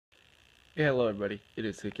Yeah, hello everybody, it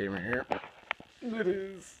is Sick Gamer here. It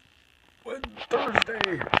is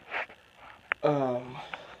Thursday.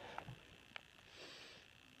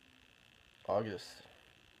 August.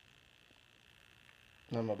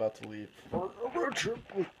 I'm about to leave for a road trip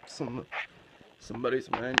with some buddies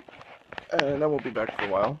of mine, and I won't be back for a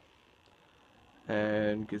while.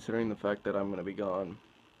 And considering the fact that I'm gonna be gone,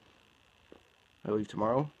 I leave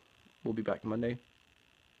tomorrow. We'll be back Monday,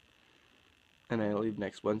 and I leave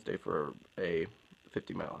next Wednesday for a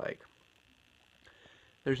 50-mile hike.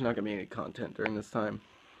 There's not gonna be any content during this time.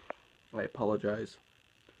 I apologize.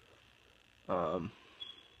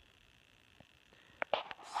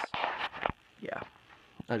 Yeah,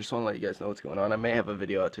 I just want to let you guys know what's going on. I may have a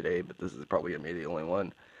video out today, but this is probably gonna be the only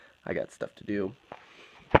one. I got stuff to do.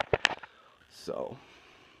 So,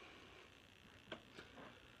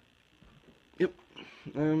 yep,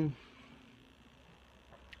 I'm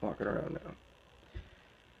walking around now.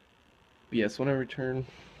 But yes, when I return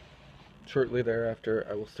shortly thereafter,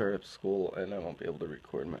 I will start up school, and I won't be able to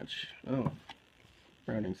record much. Oh,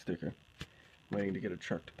 rounding sticker. I'm waiting to get a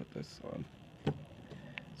truck to put this on.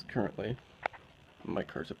 It's currently, my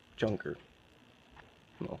car's a junker.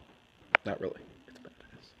 Well, not really. It's bad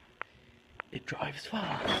as it drives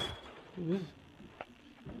fast.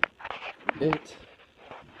 It.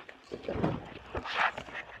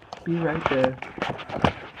 Be right there.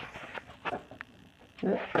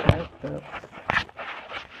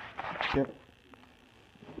 Yep.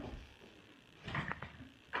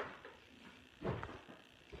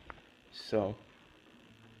 So,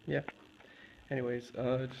 yeah. Anyways, just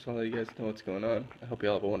want to let you guys know what's going on. I hope you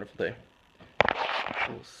all have a wonderful day.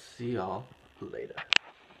 We'll see y'all later.